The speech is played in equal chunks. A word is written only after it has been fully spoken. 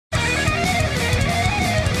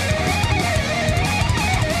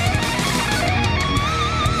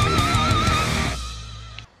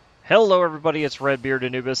Hello everybody, it's Redbeard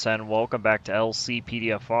Anubis and welcome back to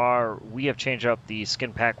LCPDFR. We have changed up the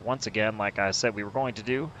skin pack once again, like I said we were going to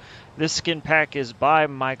do. This skin pack is by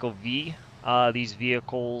Michael V. These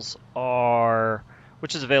vehicles are,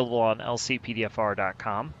 which is available on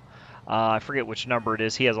LCPDFR.com. I forget which number it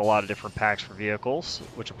is. He has a lot of different packs for vehicles,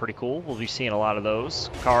 which are pretty cool. We'll be seeing a lot of those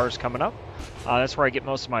cars coming up. That's where I get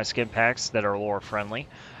most of my skin packs that are lore friendly.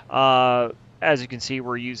 As you can see,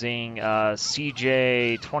 we're using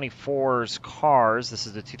CJ24's cars. This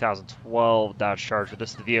is the 2012 Dodge Charger.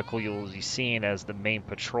 This is the vehicle you'll be seeing as the main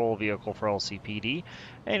patrol vehicle for LCPD.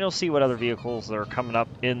 And you'll see what other vehicles that are coming up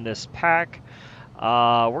in this pack.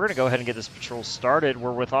 We're going to go ahead and get this patrol started.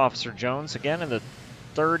 We're with Officer Jones again in the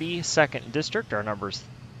 32nd District. Our number's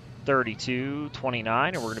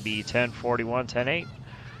 3229, and we're going to be 1041, 108.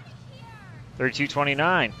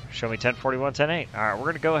 3229. Show me 1041, 108. All right, we're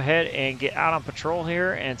going to go ahead and get out on patrol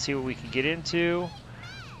here and see what we can get into.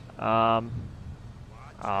 Oh,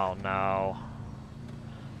 no.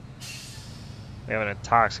 We have an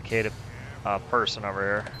intoxicated person over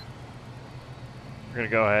here. We're going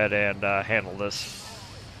to go ahead and handle this.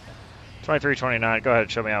 2329, go ahead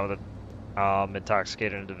and show me out with an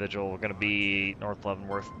intoxicated individual. We're going to be North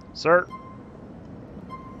Leavenworth. Sir?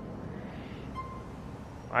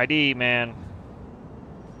 ID, man.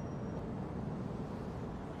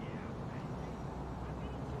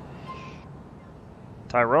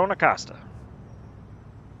 Tyrone Acosta.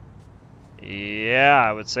 Yeah,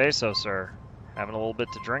 I would say so, sir. Having a little bit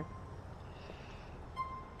to drink.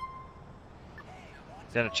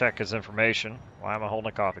 Gonna check his information. Why am I holding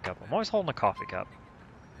a coffee cup? I'm always holding a coffee cup.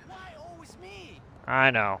 Why always me?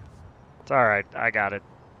 I know. It's alright. I got it.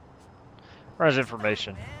 Where's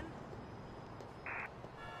information?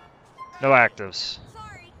 No actives.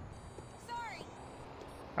 Sorry.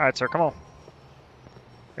 Alright, sir, come on.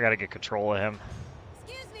 I gotta get control of him.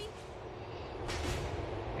 Excuse me.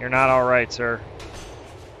 You're not alright, sir.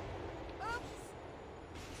 Oops.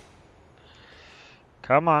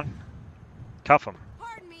 Come on. Cuff him.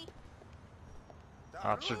 Pardon me.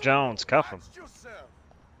 Officer Jones, cuff him.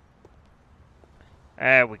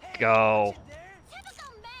 There we go.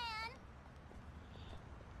 Typical man.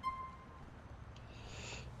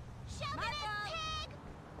 Show me this pig.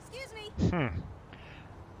 Excuse me.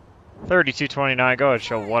 3229, go ahead,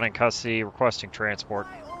 show one in custody, requesting transport.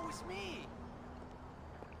 Why always me?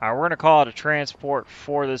 Alright, we're going to call it a transport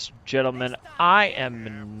for this gentleman. I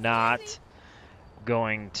am not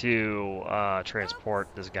going to transport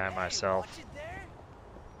this guy myself. Watch it there.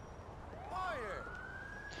 Fire.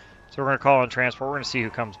 So we're going to call in transport. We're going to see who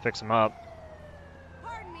comes and picks him up.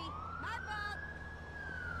 Pardon me. My fault.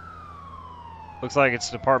 Looks like it's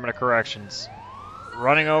Department of Corrections.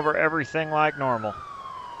 Running over everything like normal.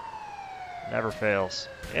 Never fails.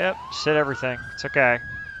 Yep, just hit everything. It's okay.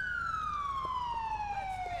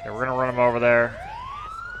 Yeah, we're going to run him over there.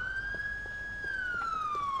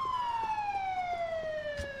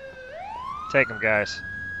 Take him, guys.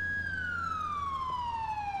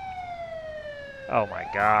 Oh my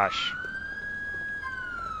gosh.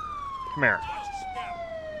 Come here.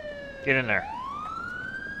 Get in there.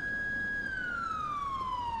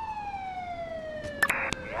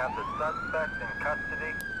 We have the suspect in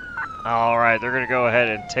custody. Alright, they're going to go ahead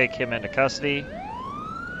and take him into custody.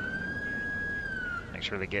 Make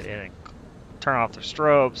sure they get in and turn off their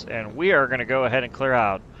strobes. And we are going to go ahead and clear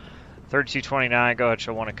out. 3229, go ahead,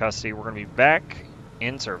 show one in custody. We're going to be back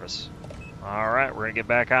in service. Alright, we're going to get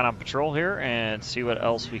back out on patrol here and see what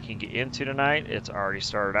else we can get into tonight. It's already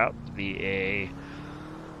started out to be a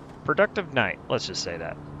productive night. Let's just say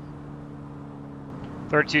that.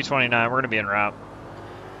 3229, we're going to be en route.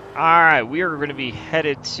 Alright, we are going to be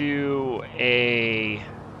headed to a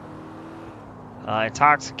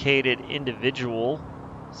intoxicated individual.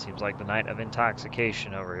 Seems like the night of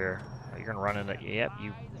intoxication over here. You're going to run into... Yep,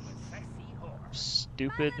 you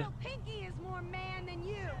stupid... Pinky is more man than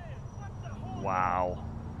you. Wow.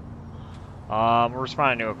 We're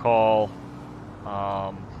responding to a call.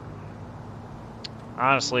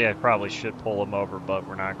 Honestly, I probably should pull him over, but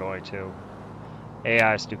we're not going to.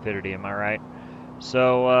 AI stupidity, am I right?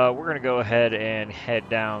 So we're going to go ahead and head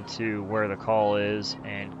down to where the call is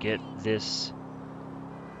and get this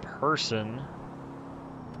person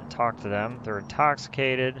and talk to them. They're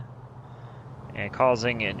intoxicated and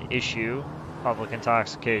causing an issue. Public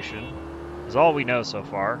intoxication is all we know so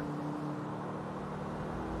far.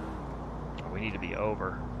 We need to be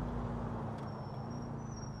over.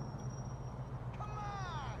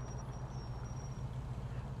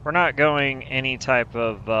 We're not going any type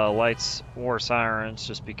of lights or sirens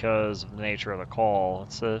just because of the nature of the call.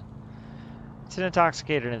 It's It's an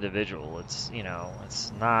intoxicated individual. It's, you know,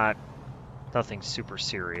 it's not nothing super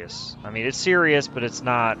serious. I mean, it's serious, but it's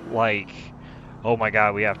not like, oh my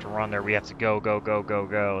God, we have to run there. We have to go, go, go, go,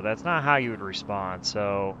 go. That's not how you would respond.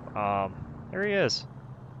 So, there he is.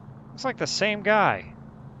 Looks like the same guy.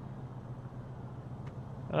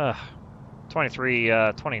 Ugh.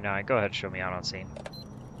 23, 29. Go ahead and show me out on scene.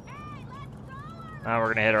 Now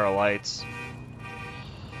we're gonna hit our lights.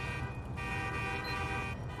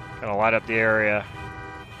 Gonna light up the area.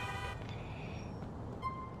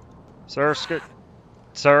 Sir,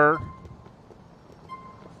 sir.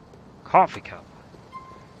 Coffee cup.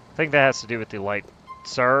 I think that has to do with the light.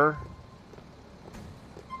 Sir.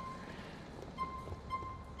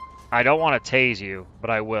 I don't want to tase you,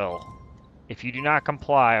 but I will. If you do not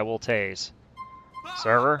comply, I will tase.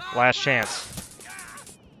 Server, last chance.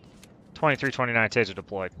 2329 taser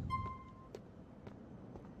deployed.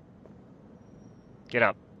 Get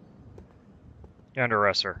up. You're under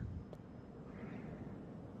arrest, sir.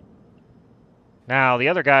 Now, the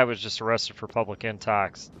other guy was just arrested for public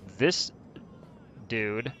intox. This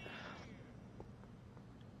dude...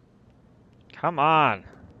 Come on.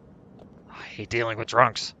 I hate dealing with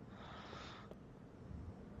drunks.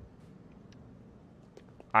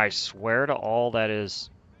 I swear to all that is...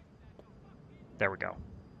 There we go.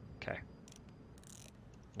 Okay.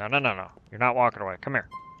 No, no, no, no. You're not walking away. Come here.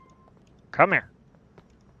 Come here.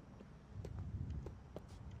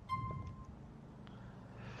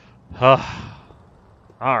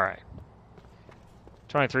 Alright.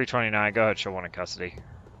 2329, go ahead, show one in custody.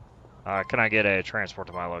 Can I get a transport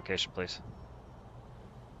to my location, please?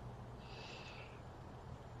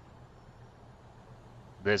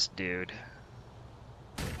 This dude.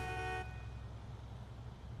 We're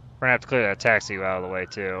gonna have to clear that taxi out of the way,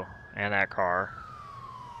 too. And that car.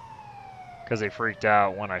 Because they freaked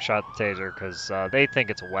out when I shot the taser, because they think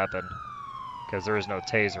it's a weapon. Because there is no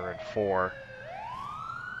taser in 4.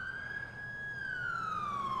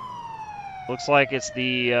 Looks like it's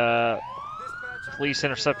the police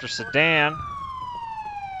interceptor sedan.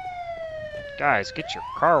 Guys, get your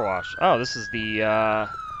car washed. Oh, this is the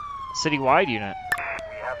citywide unit.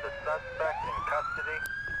 We have the suspect in custody.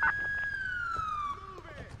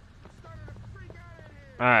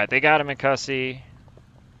 Alright, they got him in custody.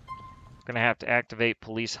 Gonna have to activate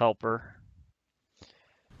police helper.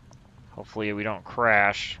 Hopefully we don't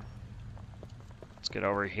crash. Let's get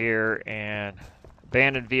over here and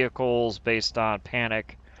abandoned vehicles based on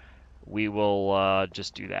panic. We will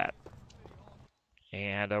just do that.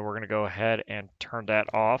 And we're gonna go ahead and turn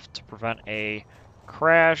that off to prevent a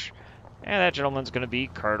crash. And that gentleman's gonna be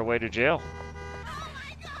carted away to jail.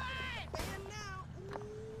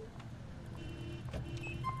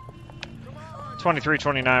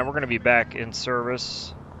 2329, we're going to be back in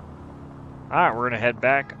service. Alright, we're going to head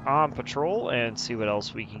back on patrol and see what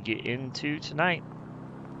else we can get into tonight.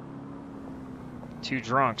 2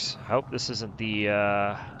 drunks. I hope this isn't the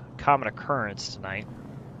common occurrence tonight.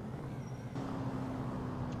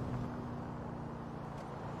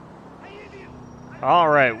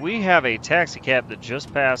 Alright, we have a taxi cab that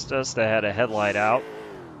just passed us that had a headlight out.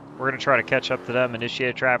 We're going to try to catch up to them, initiate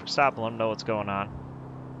a traffic stop, and let them know what's going on.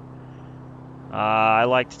 I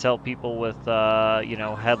like to tell people with, you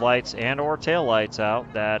know, headlights and or taillights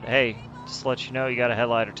out that, hey, just to let you know you got a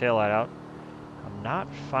headlight or taillight out. I'm not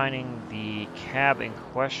finding the cab in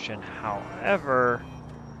question. However,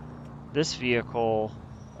 this vehicle,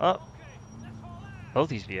 oh, both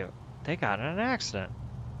these vehicles, they got in an accident.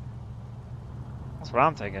 That's what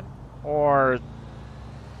I'm thinking. Or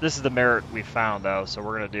this is the Merritt we found, though, so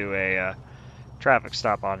we're going to do a traffic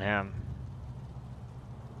stop on him.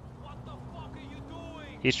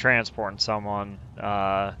 He's transporting someone,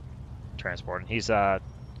 he's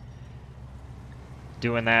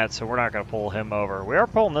doing that, so we're not going to pull him over. We are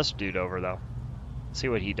pulling this dude over, though. Let's see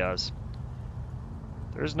what he does.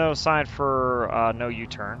 There's no sign for no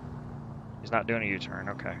U-turn. He's not doing a U-turn,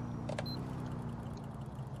 okay.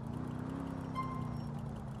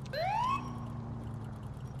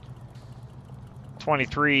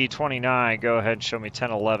 (2329), go ahead and show me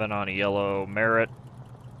 1011 on a yellow Merritt.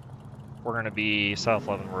 We're going to be South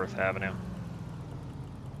Leavenworth Avenue.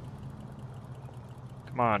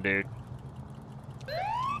 Come on, dude.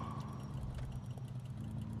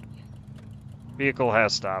 Vehicle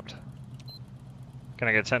has stopped. Can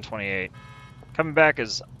I get 1028? Coming back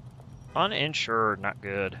is uninsured, not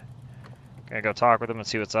good. Can I go talk with him and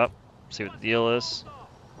see what's up? See what the deal is?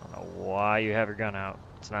 I don't know why you have your gun out.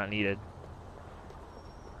 It's not needed.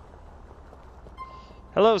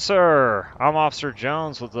 Hello, sir. I'm Officer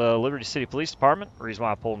Jones with the Liberty City Police Department. The reason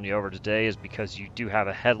why I'm pulling you over today is because you do have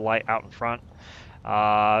a headlight out in front.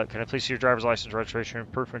 Can I please see your driver's license, registration,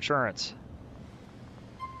 and proof of insurance?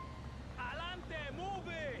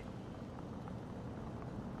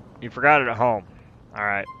 You forgot it at home. All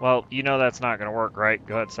right. Well, you know that's not going to work, right?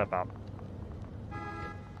 Go ahead and step out.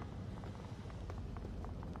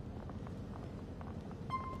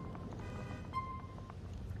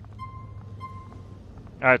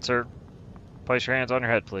 All right, sir. Place your hands on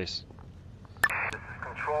your head, please. This is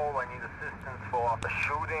Control. I need assistance for the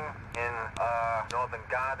shooting in Northern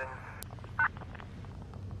Gardens.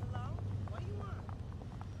 Hello? What do you want?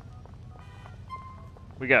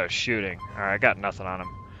 We got a shooting. All right, I got nothing on him.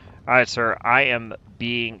 All right, sir. I am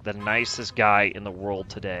being the nicest guy in the world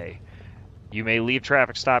today. You may leave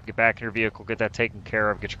traffic stop, get back in your vehicle, get that taken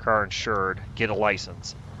care of, get your car insured, get a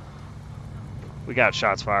license. We got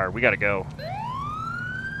shots fired. We got to go.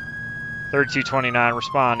 3229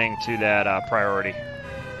 responding to that priority.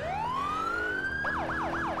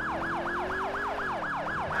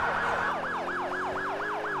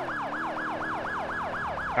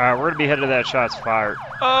 Alright, we're going to be headed to that shots fired.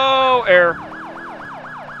 Oh, air.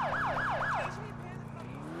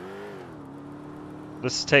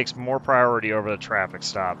 This takes more priority over the traffic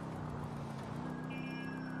stop.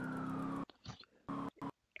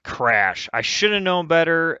 Crash. I should have known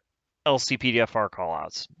better. LCPDFR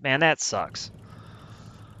callouts. Man, that sucks.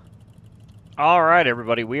 Alright,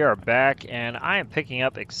 everybody, we are back, and I am picking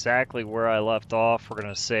up exactly where I left off. We're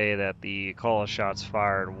going to say that the call of shots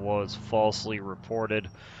fired was falsely reported.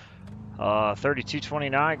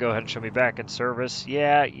 3229, go ahead and show me back in service.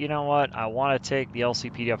 Yeah, you know what? I want to take the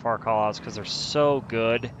LCPDFR callouts because they're so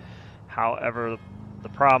good. However, the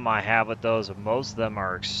problem I have with those is most of them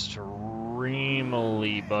are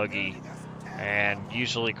extremely buggy and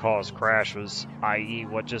usually cause crashes, i.e.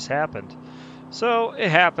 what just happened. So it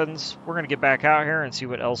happens. We're going to get back out here and see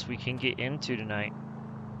what else we can get into tonight.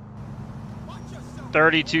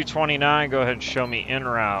 3229, go ahead and show me en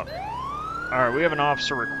route. Alright, we have an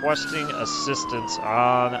officer requesting assistance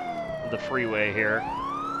on the freeway here.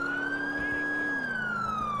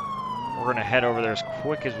 We're going to head over there as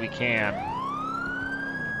quick as we can.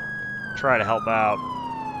 Try to help out.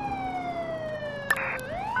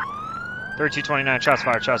 3229, shots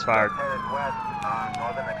fired, shots fired. Headed west on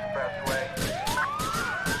Northern Expressway.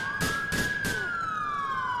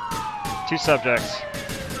 2 subjects.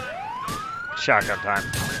 Shotgun time.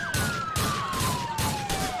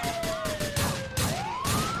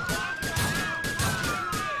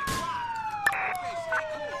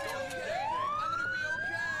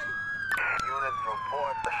 Units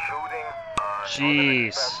report the shooting on Jeez. Northern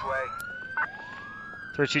Expressway.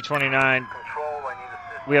 3229. Control, I need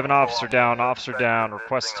assistance. We have an officer for down, suspected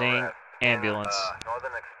requesting arrest ambulance. in,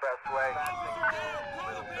 Northern Expressway.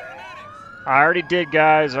 I already did,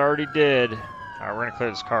 guys. I already did. Alright, we're gonna clear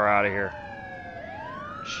this car out of here.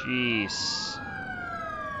 Jeez.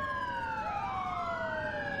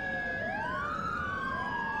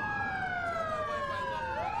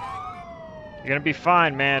 You're gonna be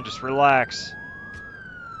fine, man. Just relax.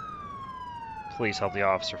 Please help the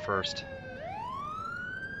officer first.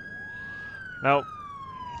 Nope.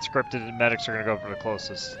 Scripted medics are gonna go for the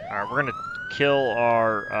closest. Alright, we're gonna kill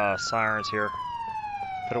our sirens here.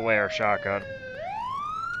 Put away our shotgun.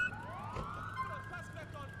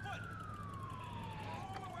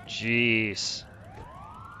 Jeez.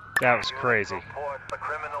 That was crazy. Report a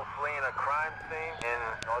criminal fleeing a crime scene in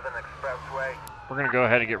Northern Expressway. We're gonna go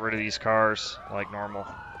ahead and get rid of these cars like normal.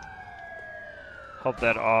 Hope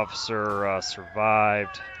that officer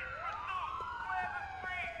survived.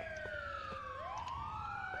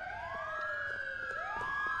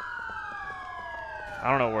 I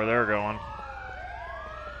don't know where they're going.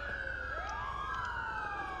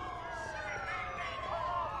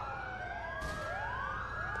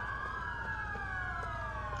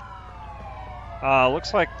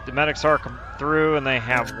 Looks like the medics are come through and they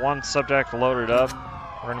have 1 subject loaded up.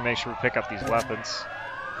 We're gonna make sure we pick up these weapons.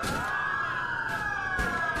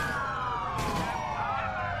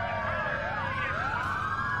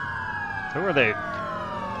 Who are they?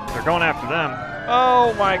 They're going after them.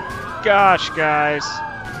 Oh my gosh, guys.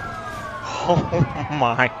 Oh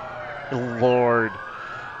my lord.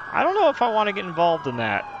 I don't know if I want to get involved in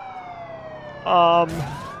that. Oh!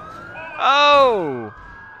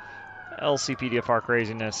 LCPDFR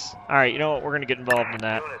craziness. Alright, you know what? We're going to get involved in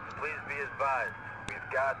that. Units, please be advised. We've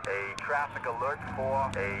got a traffic alert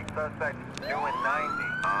for a suspect doing 90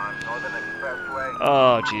 on Northern Expressway.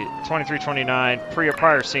 Oh, gee. 2329.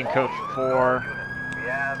 Prior scene code 4. Units, we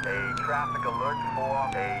have a traffic alert for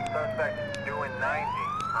a suspect doing 90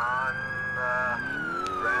 on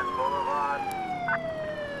Grand Boulevard.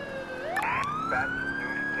 Dispatch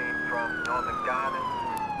news team from Northern Garden.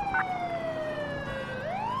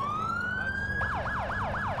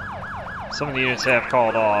 Some of the units have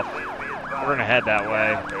called off. We're gonna head that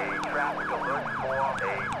way. A traffic alert for a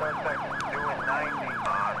suspect doing 90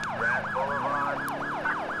 on Grand Boulevard.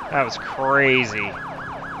 That was crazy.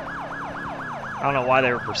 I don't know why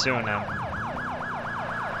they were pursuing them.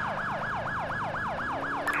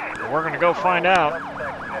 But we're gonna go find out.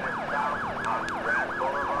 Suspect headed south on Grand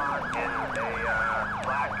Boulevard in a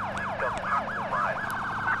black pickup Aquaman.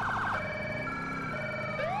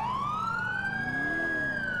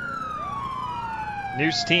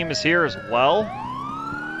 News team is here as well.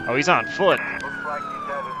 Oh, he's on foot. Looks like he's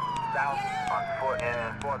headed south on foot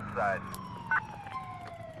in Fourth Side.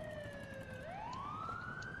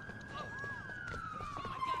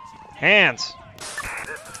 Hands.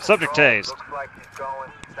 This is Subject Control. tased. Looks like he's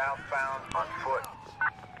going southbound on foot.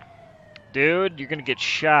 Dude, you're gonna get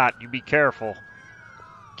shot. You be careful.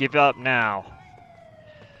 Give up now.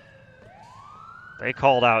 They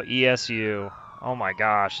called out ESU. Oh my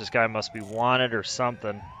gosh, this guy must be wanted or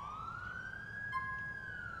something.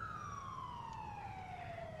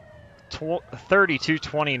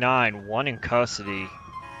 3229, one in custody.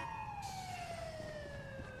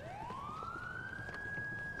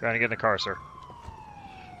 Go ahead and get in the car, sir.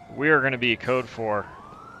 We are going to be code 4.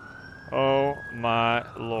 Oh my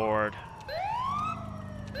lord.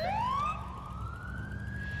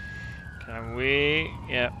 Can we?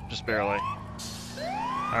 Yeah, just barely.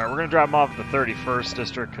 Alright, we're going to drop him off at the 31st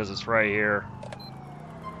district because it's right here.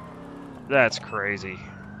 That's crazy.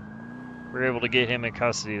 We were able to get him in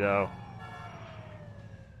custody though.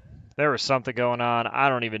 There was something going on. I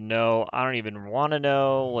don't even know. I don't even want to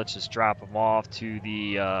know. Let's just drop him off to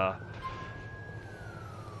the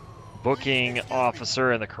booking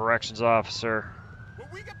officer and the corrections officer. When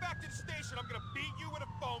we get back to the station, I'm gonna beat you with a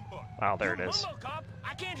phone book. Oh, there it is. Hello, cop.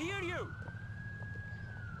 I can't hear you.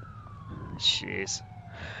 Jeez.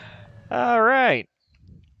 All right.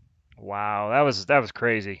 Wow, that was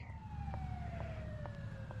crazy.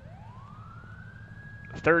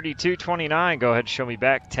 3229, go ahead and show me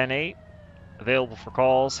back. 10-8. Available for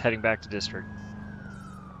calls, heading back to district.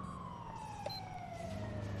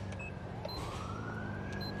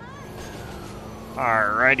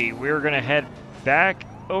 Alrighty, we're gonna head back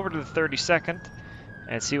over to the 32nd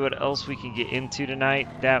and see what else we can get into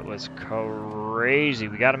tonight. That was crazy.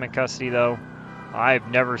 We got him in custody though. I've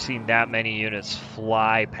never seen that many units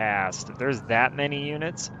fly past. If there's that many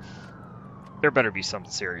units, there better be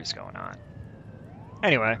something serious going on.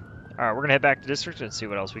 Anyway, alright, we're gonna head back to district and see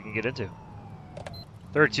what else we can get into.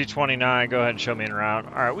 3229, go ahead and show me en route.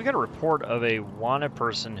 Alright, we got a report of a wanted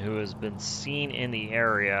person who has been seen in the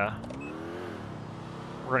area.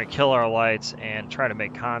 We're gonna kill our lights and try to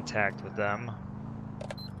make contact with them.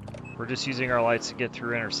 We're just using our lights to get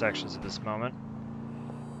through intersections at this moment.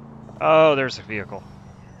 Oh, there's a vehicle.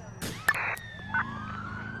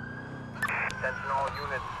 Sentinel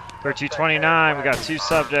units. 3229, we got 2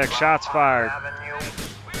 subjects, shots fired. Avenue.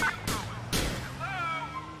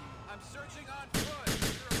 I'm searching on foot.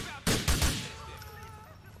 You're about to be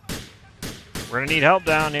assisted. We're gonna need help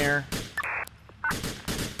down here.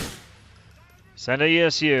 Send a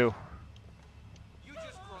ESU. You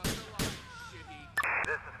just crossed the line, shitty.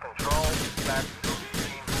 This is Control. Back to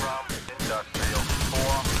team from Industrial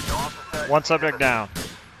 4. The officer. One subject down.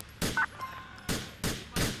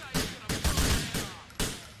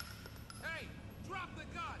 Hey, drop the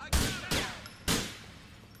gun. I got it.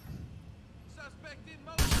 Suspect in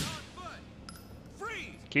motion on foot.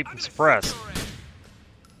 Freeze. Keep I'm them gonna suppressed. shoot your ass.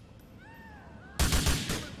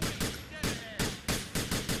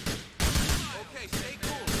 Okay, stay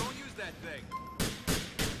cool. Don't use that thing.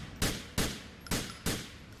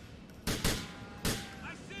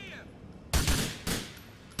 I see him.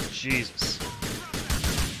 Jesus.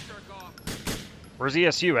 Jerk off. Where's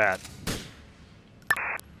ESU at?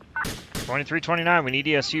 2329, we need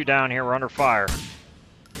ESU down here. We're under fire. Okay,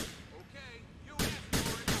 you asked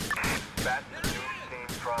for it. Back to news team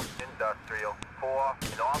from Industrial 4.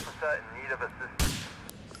 An officer in need of assistance.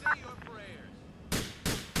 Say your prayers.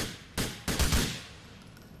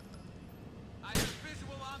 I have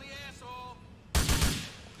visual on the asshole.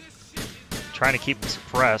 This shit is down. Trying to keep him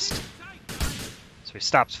suppressed Tight, guys. so he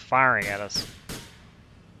stops firing at us.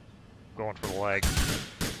 Going for the leg.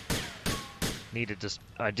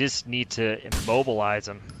 I just need to immobilize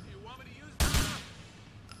him. You want me to use that?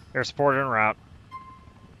 Air support en route.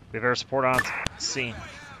 We have air support on scene.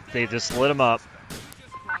 They just lit him up. You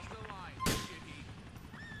just crossed the line, shitty.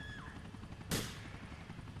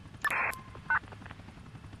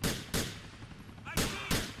 I see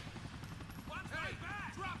him. Watch my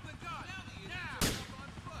back. Drop the gun. Now, on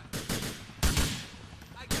foot.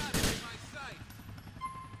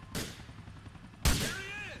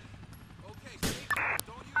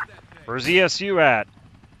 Where's ESU at?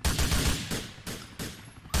 This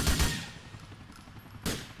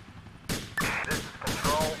is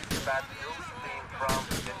Control. Dispatch news team from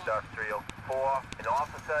Industrial for an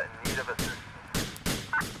officer in need of assistance.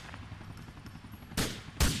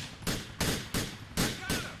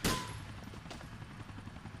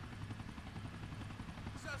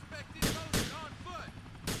 Suspect in motion on foot.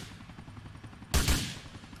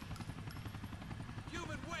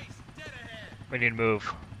 Human waste dead ahead. We need to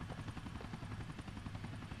move.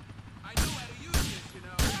 I know how to use this, you know.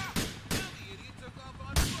 Now the idiot took off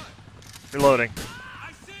on foot. Reloading.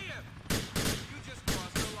 I see him. You just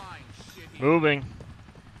crossed the line, shithead. Moving.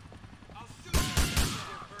 I'll shoot you.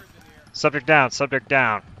 Sensitive person here. Subject down, subject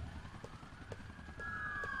down.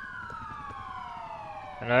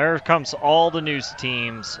 And there comes all the news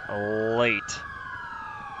teams late.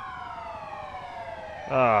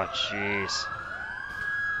 Oh, jeez.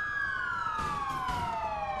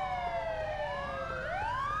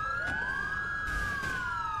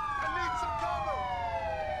 I need some cover.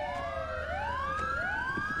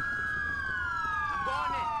 I'm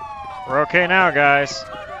going in. We're okay now, guys.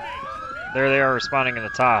 Cover me. There they are responding in the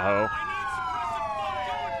Tahoe. I need suppressive fire.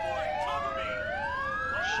 Going for it. Cover me.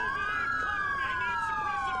 Cover me. I need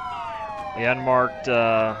suppressive fire. The unmarked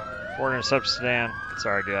Ford Interceptor sedan.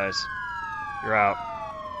 Sorry, guys. You're out.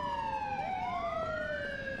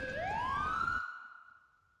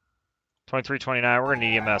 $23.29. We're gonna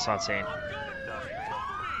need EMS on scene.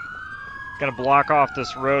 Gonna block off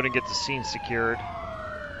this road and get the scene secured.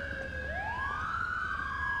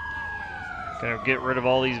 Gonna get rid of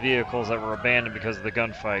all these vehicles that were abandoned because of the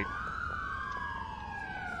gunfight.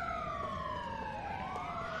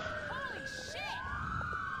 Holy shit!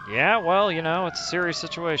 Yeah, well, you know, it's a serious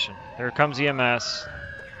situation. Here comes EMS.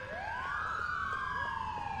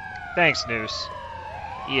 Thanks, Noose.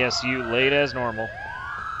 ESU late as normal.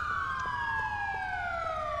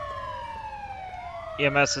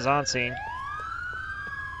 EMS is on scene.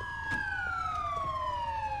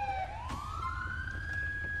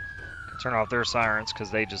 Turn off their sirens because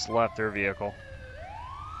they just left their vehicle.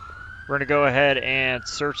 We're going to go ahead and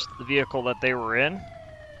search the vehicle that they were in.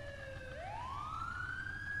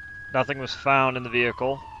 Nothing was found in the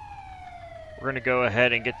vehicle. We're going to go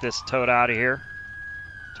ahead and get this towed out of here.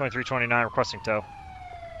 2329 requesting tow.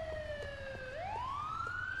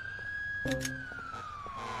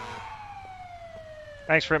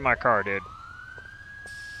 Thanks for hitting my car, dude.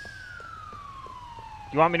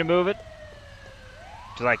 You want me to move it?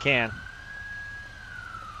 Because I can.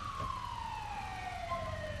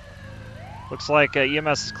 Looks like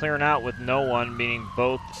EMS is clearing out with no one, meaning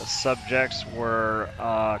both subjects were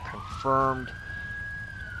confirmed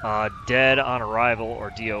dead on arrival,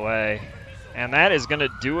 or DOA. And that is going to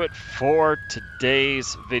do it for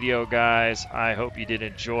today's video, guys. I hope you did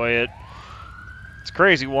enjoy it. It's a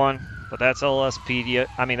crazy one, but that's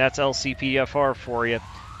LCPDFR for you.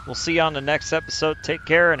 We'll see you on the next episode. Take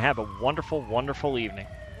care and have a wonderful, wonderful evening.